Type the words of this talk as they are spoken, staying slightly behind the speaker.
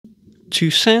To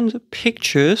send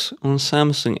pictures on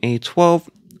Samsung A12,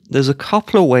 there's a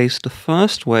couple of ways. The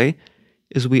first way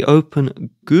is we open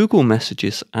Google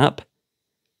Messages app,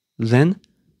 then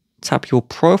tap your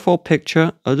profile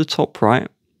picture at the top right,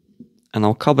 and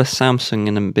I'll cover Samsung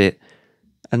in a bit,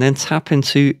 and then tap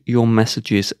into your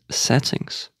messages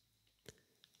settings.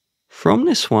 From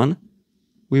this one,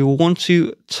 we will want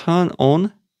to turn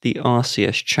on the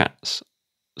RCS chats.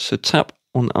 So tap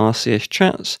on RCS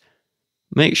chats,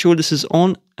 make sure this is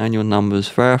on and your number is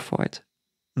verified.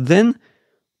 Then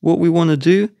what we want to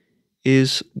do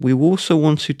is we also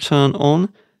want to turn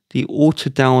on the auto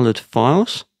download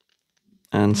files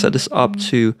and set this up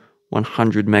to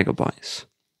 100 megabytes.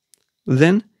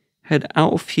 Then head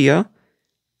out of here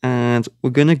and we're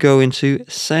going to go into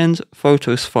send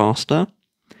photos faster.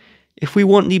 If we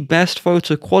want the best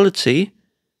photo quality,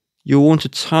 you'll want to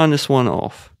turn this one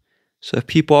off. So if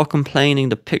people are complaining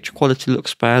the picture quality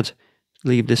looks bad,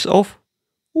 leave this off,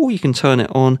 or you can turn it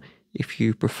on if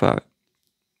you prefer it.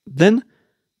 Then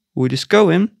we'll just go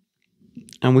in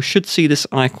and we should see this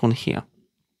icon here.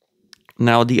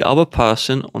 Now the other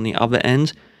person on the other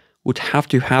end would have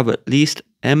to have at least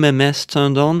MMS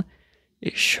turned on.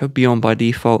 It should be on by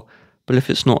default, but if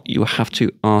it's not, you have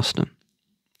to ask them.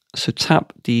 So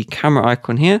tap the camera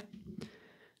icon here.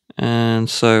 And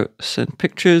so send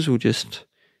pictures, we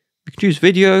can use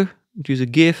video, use a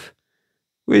GIF.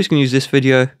 We're just going to use this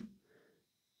video.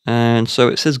 And so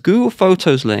it says Google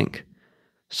Photos link.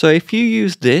 So if you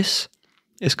use this,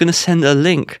 it's going to send a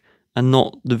link and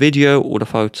not the video or the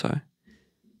photo.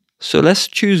 So let's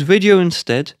choose video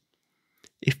instead.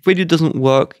 If video doesn't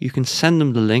work, you can send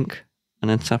them the link and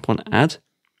then tap on add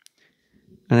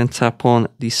and then tap on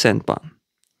the send button.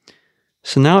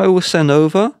 So now it will send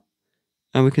over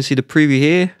and we can see the preview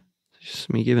here.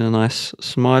 Just me giving a nice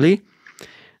smiley.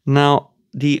 Now,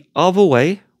 the other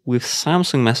way with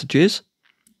Samsung messages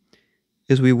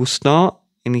is we will start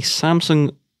in the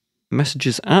Samsung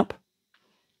Messages app.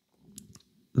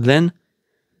 Then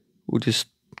we'll just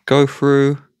go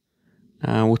through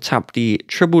and we'll tap the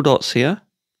triple dots here.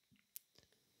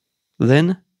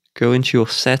 Then go into your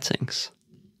settings.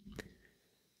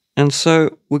 And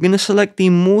so we're going to select the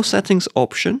more settings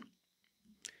option.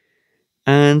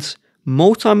 And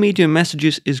multimedia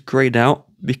messages is grayed out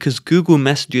because Google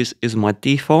Messages is my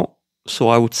default. So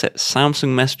I would set Samsung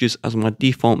Messages as my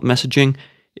default messaging.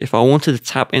 If I wanted to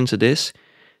tap into this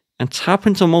and tap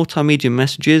into multimedia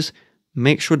messages,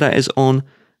 make sure that is on,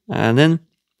 and then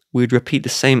we'd repeat the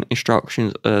same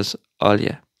instructions as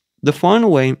earlier. The final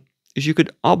way is you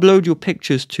could upload your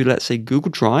pictures to, let's say,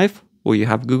 Google Drive, or you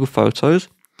have Google Photos.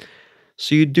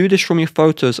 So you do this from your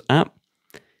Photos app,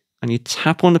 and you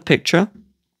tap on the picture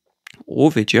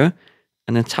or video,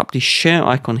 and then tap the share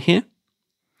icon here.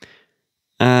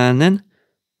 And then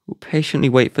we'll patiently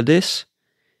wait for this.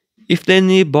 If they're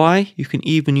nearby, you can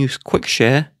even use quick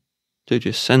share to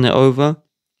just send it over.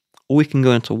 Or we can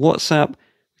go into WhatsApp.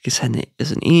 We can send it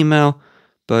as an email.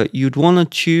 But you'd want to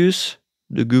choose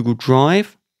the Google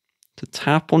Drive to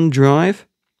tap on Drive.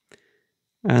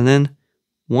 And then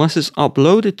once it's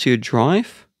uploaded to your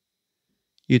Drive,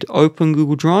 you'd open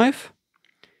Google Drive.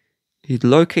 You'd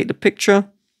locate the picture.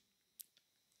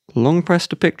 Long press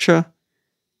the picture.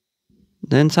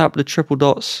 Then tap the triple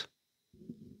dots.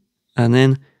 And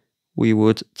then we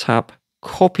would tap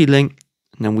copy link.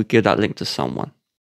 And then we give that link to someone.